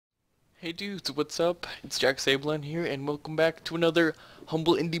Hey dudes, what's up? It's Jack Sablon here, and welcome back to another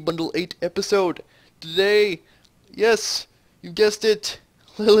Humble Indie Bundle 8 episode. Today, yes, you guessed it,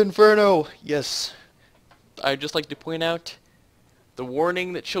 Little Inferno. Yes, I'd just like to point out the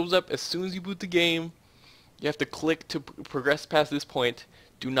warning that shows up as soon as you boot the game. You have to click to progress past this point.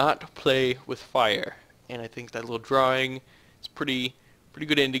 Do not play with fire. And I think that little drawing is pretty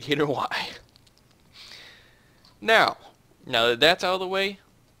good indicator why. Now that that's out of the way,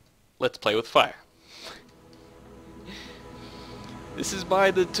 let's play with fire. This is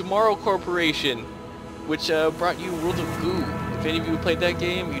by the Tomorrow Corporation, which brought you World of Goo. If any of you played that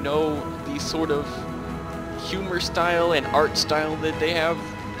game, you know the sort of humor style and art style that they have.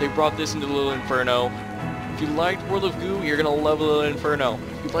 They brought this into Little Inferno. If you liked World of Goo, you're gonna love Little Inferno.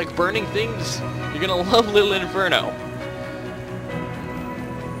 If you like burning things, you're gonna love Little Inferno.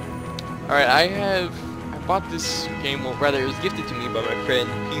 Alright, I bought this game, well rather it was gifted to me by my friend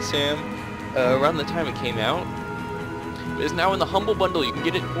P-Sam around the time it came out. It is now in the Humble Bundle. You can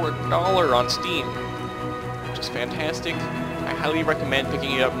get it for $1 on Steam, which is fantastic. I highly recommend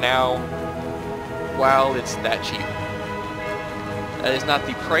picking it up now while it's that cheap. That is not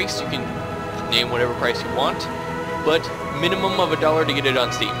the price. You can name whatever price you want, but minimum of $1 to get it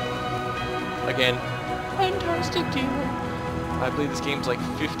on Steam. Again, fantastic deal. I believe this game's like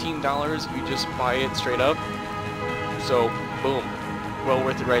 $15 if you just buy it straight up. So, boom. Well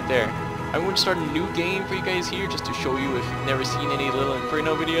worth it right there. I'm going to start a new game for you guys here just to show you if you've never seen any Little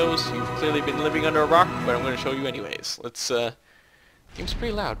Inferno videos. You've clearly been living under a rock, but I'm going to show you anyways. Let's, game's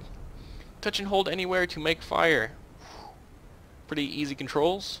pretty loud. Touch and hold anywhere to make fire. Pretty easy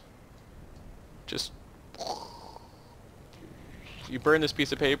controls. Just, you burn this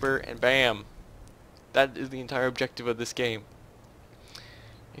piece of paper and bam. That is the entire objective of this game.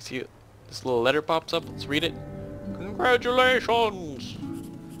 You see this little letter pops up. Let's read it. Congratulations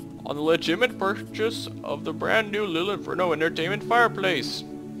on the legitimate purchase of the brand new Little Inferno Entertainment fireplace.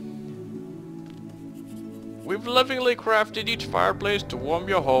 We've lovingly crafted each fireplace to warm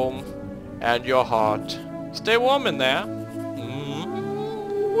your home and your heart. Stay warm in there.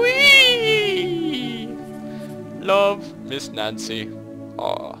 Whee! Love, Miss Nancy.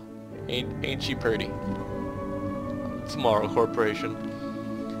 Aw, ain't she pretty? Tomorrow Corporation.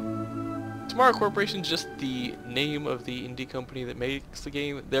 Tomorrow Corporation is just the name of the indie company that makes the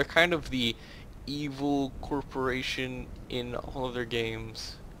game. They're kind of the evil corporation in all of their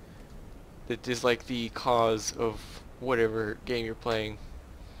games. That is like the cause of whatever game you're playing.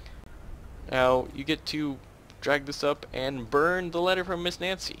 Now, you get to drag this up and burn the letter from Miss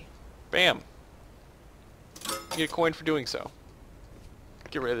Nancy. Bam! You get a coin for doing so.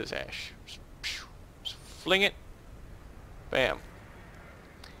 Get rid of this ash. Just fling it. Bam.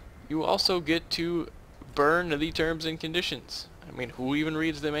 You also get to burn the terms and conditions. I mean, who even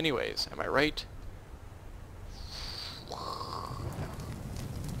reads them anyways? Am I right?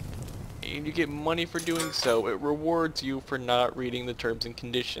 And you get money for doing so. It rewards you for not reading the terms and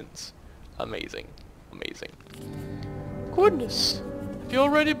conditions. Amazing. Amazing. Goodness. If you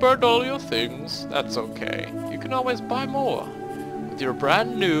already burned all your things, that's okay. You can always buy more with your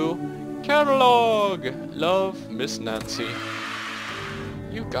brand new catalog. Love, Miss Nancy.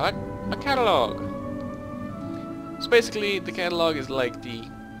 You got a catalog. So basically, the catalog is like the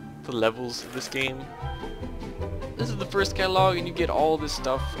levels of this game. This is the first catalog, and you get all this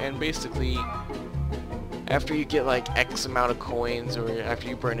stuff. And basically, after you get like X amount of coins, or after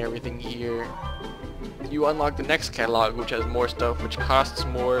you burn everything here, you unlock the next catalog, which has more stuff, which costs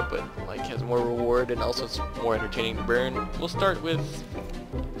more, but like has more reward, and also it's more entertaining to burn. We'll start with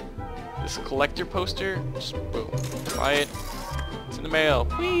this collector poster. Just boom, buy it. It's in the mail.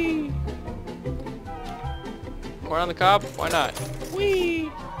 Whee! Corn on the cob? Why not?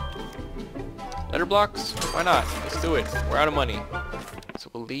 Whee! Letter blocks? Why not? Let's do it. We're out of money. So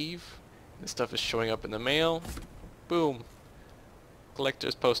we'll leave. This stuff is showing up in the mail. Boom.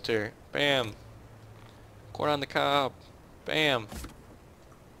 Collector's poster. Bam. Corn on the cob. Bam.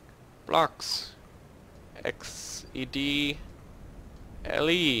 Blocks. X-E-D-L-E.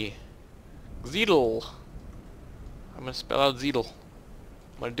 Xedel. I'm gonna spell out Xedel.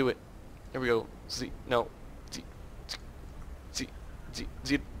 I'm gonna do it. There we go. No.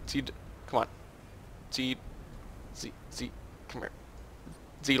 Come on. Come here.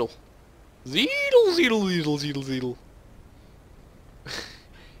 Xedel.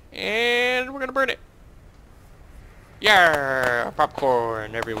 And we're gonna burn it. Yeah,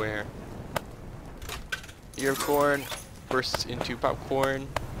 popcorn everywhere. Ear of corn bursts into popcorn.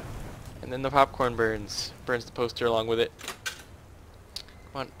 And then the popcorn burns the poster along with it.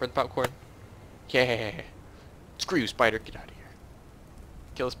 Come on, burn the popcorn. Yeah. Screw you, spider. Get out of here.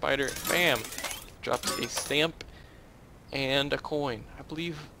 Kill a spider. Bam! Drops a stamp and a coin. I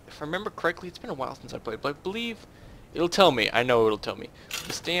believe, if I remember correctly, it's been a while since I played, but I believe it'll tell me. I know it'll tell me.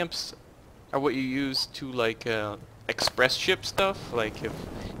 The stamps are what you use to like express ship stuff. Like if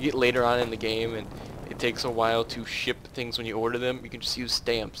you get later on in the game and it takes a while to ship things when you order them, you can just use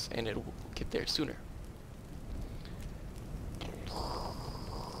stamps and it'll get there sooner.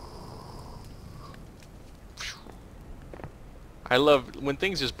 I love when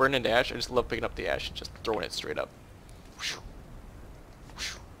things just burn into ash. I just love picking up the ash and just throwing it straight up.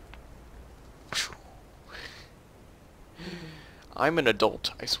 I'm an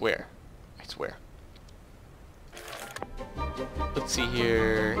adult, I swear. I swear. Let's see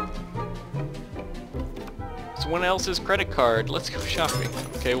here. Someone else's credit card. Let's go shopping.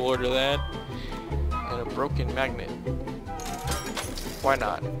 Okay, we'll order that. And a broken magnet. Why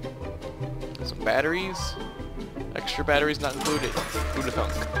not? Some batteries. Extra batteries not included. Who'da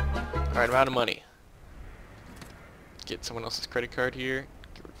thunk? Alright, I'm out of money. Get someone else's credit card here.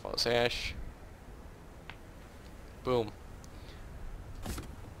 Get rid of all this ash. Boom.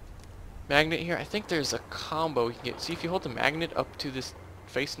 Magnet here. I think there's a combo you can get. See, if you hold the magnet up to this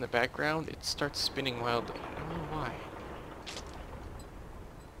face in the background, it starts spinning wildly. I don't know why.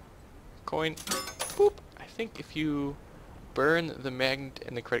 Coin. Boop. I think if you burn the magnet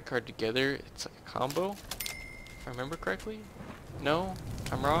and the credit card together, it's like a combo. If I remember correctly? No?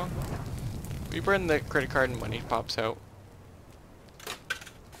 I'm wrong? We burn the credit card and money pops out.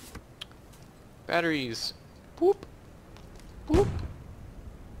 Batteries. Boop. Boop.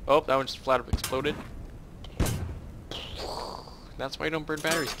 Oh, that one just flat up exploded. That's why you don't burn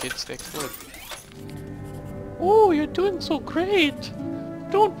batteries, kids. They explode. Oh, you're doing so great.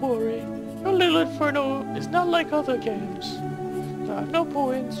 Don't worry. Your little Inferno is not like other games. There are no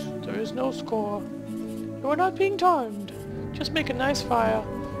points. There is no score. You are not being timed. Just make a nice fire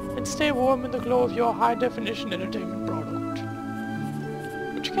and stay warm in the glow of your high-definition entertainment product.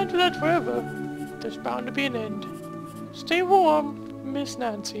 But you can't do that forever. There's bound to be an end. Stay warm, Miss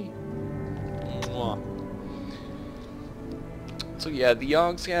Nancy. Mwah. So yeah, the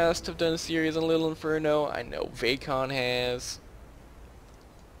Yogscast have done a series on Little Inferno. I know Vacon has.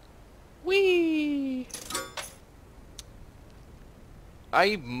 Whee!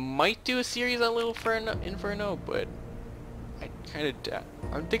 I might do a series on Little Inferno, but I kind of doubt.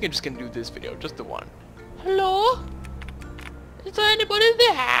 I'm thinking I'm just gonna do this video, just the one. Hello? Is there anybody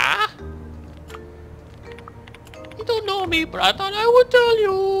there? You don't know me, but I thought I would tell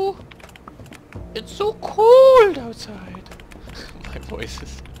you. It's so cold outside. My voice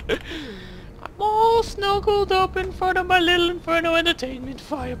is... I'm all snuggled up in front of my Little Inferno entertainment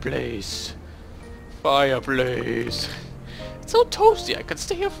fireplace. Fireplace. It's so toasty, I could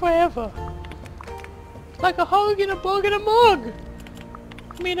stay here forever. Like a hug and a bug in a mug.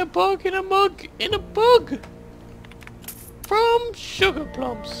 I mean a bug in a mug in a bug. From Sugar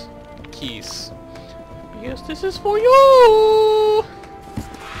Plumps. Keys. Yes, this is for you.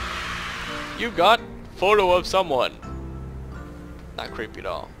 You got photo of someone. Not creepy at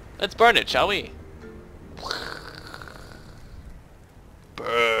all. Let's burn it, shall we?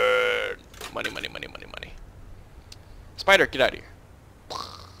 Burn. Money, money, money, money, money. Spider, get out of here.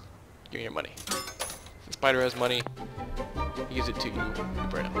 Give me your money. If the spider has money, he gives it to you. You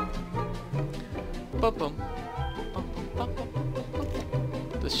burn it. Bum, bum.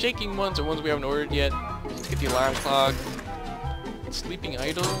 The shaking ones are ones we haven't ordered yet. Let's get the alarm clock. Sleeping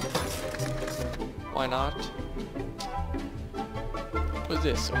idol. Why not? What's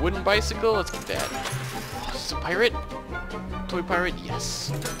this? A wooden bicycle? Let's get that. Oh, is this a pirate? Toy pirate?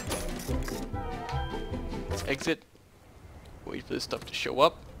 Yes. Let's exit. Wait for this stuff to show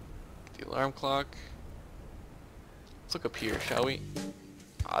up. Get the alarm clock. Let's look up here, shall we?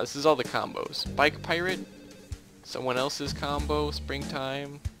 Ah, this is all the combos. Bike pirate. Someone else's combo.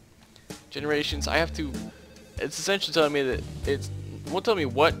 Springtime. Generations. I have to... It's essentially telling me that it won't tell me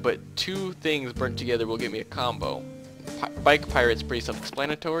what, but two things burnt together will give me a combo. Bike pirate's pretty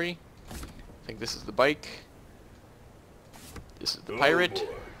self-explanatory. I think this is the bike. This is the pirate.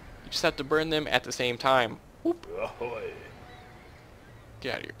 You just have to burn them at the same time. Whoop.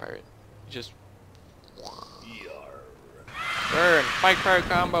 Get out of here, pirate. Just burn. Bike pirate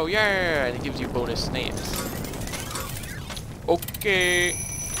combo. Yeah, and it gives you bonus snaps. Okay.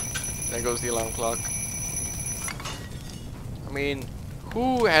 There goes the alarm clock. I mean,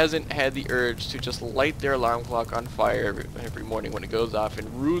 who hasn't had the urge to just light their alarm clock on fire every morning when it goes off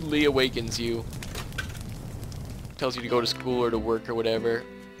and rudely awakens you? Tells you to go to school or to work or whatever.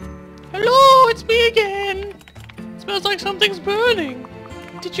 Hello, it's me again. It smells like something's burning.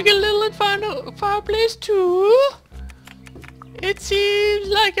 Did you get a little Inferno fireplace too? It seems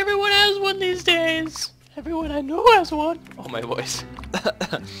like everyone has one these days. Everyone I know has one. Oh, my voice.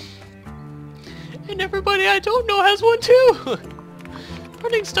 And everybody I don't know has one too.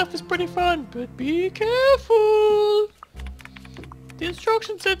 Burning stuff is pretty fun, but be careful. The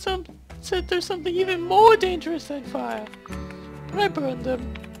instructions said there's something even more dangerous than fire. But I burned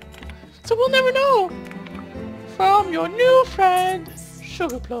them. So we'll never know. From your new friend,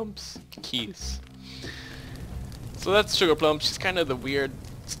 Sugar Plumps. Keys. So that's Sugar Plumps. She's kind of the weird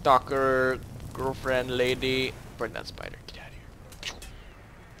stalker girlfriend lady. Burn that spider. Get out of here.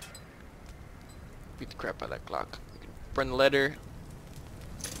 Beat the crap out of that clock. Burn the letter.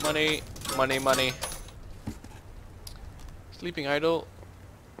 Money. Money, money. Sleeping idol.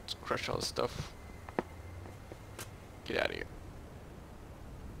 Let's crush all this stuff. Get out of here.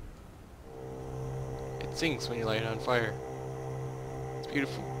 It sings when you light it on fire. It's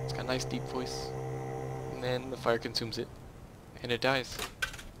beautiful. It's got a nice deep voice. And then the fire consumes it. And it dies.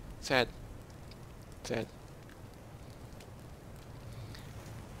 Sad. Sad.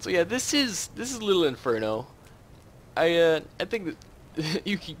 So yeah, this is Little Inferno. I think that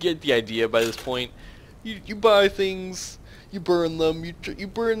you can get the idea by this point. You buy things, you burn them, you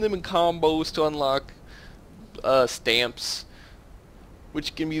burn them in combos to unlock stamps,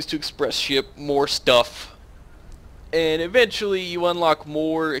 which can be used to express ship more stuff. And eventually you unlock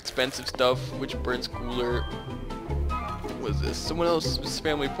more expensive stuff, which burns cooler. What is this? Someone else's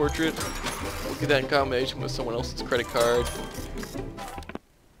family portrait. Look at that in combination with someone else's credit card.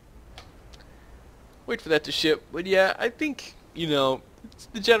 Wait for that to ship. But yeah, I think, you know, it's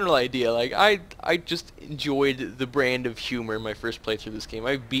the general idea. Like, I just enjoyed the brand of humor in my first playthrough of this game.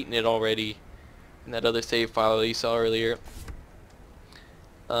 I've beaten it already in that other save file that you saw earlier.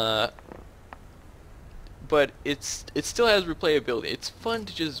 But it still has replayability. It's fun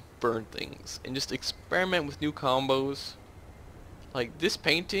to just burn things and just experiment with new combos. Like this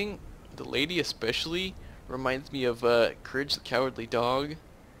painting, the lady especially, reminds me of Courage the Cowardly Dog.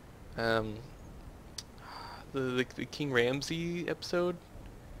 The King Ramsay episode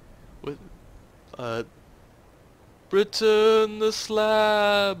with Britain the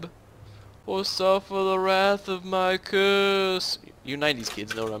slab or suffer the wrath of my curse. You 90s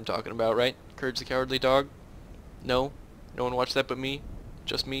kids know what I'm talking about, right? Courage the Cowardly Dog? No? No one watched that but me?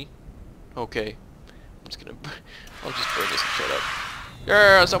 Just me? Okay. I'm just gonna I'll just burn this and shut up.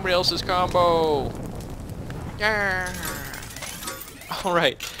 Yeah, somebody else's combo! Yeah!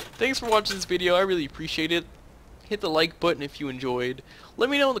 Alright. Thanks for watching this video. I really appreciate it. Hit the like button if you enjoyed.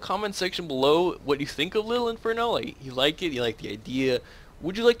 Let me know in the comment section below what you think of Little Inferno. Like, you like it? You like the idea?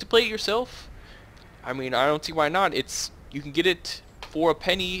 Would you like to play it yourself? I mean, I don't see why not. You can get it for a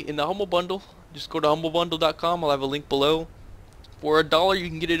penny in the Humble Bundle. Just go to humblebundle.com. I'll have a link below. For $1 you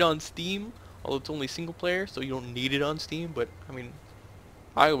can get it on Steam, although it's only single player, so you don't need it on Steam. But I mean,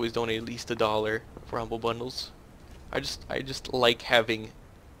 I always donate at least $1 for Humble Bundles. I just like having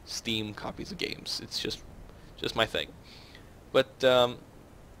Steam copies of games. It's just my thing. But God,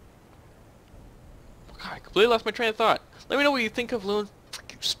 I completely lost my train of thought. Let me know what you think of Little.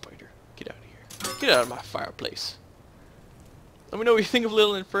 Frick you, spider! Get out of here! Get out of my fireplace! Let me know what you think of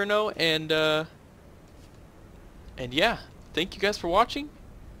Little Inferno, and yeah, thank you guys for watching.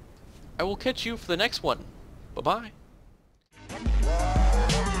 I will catch you for the next one. Bye-bye.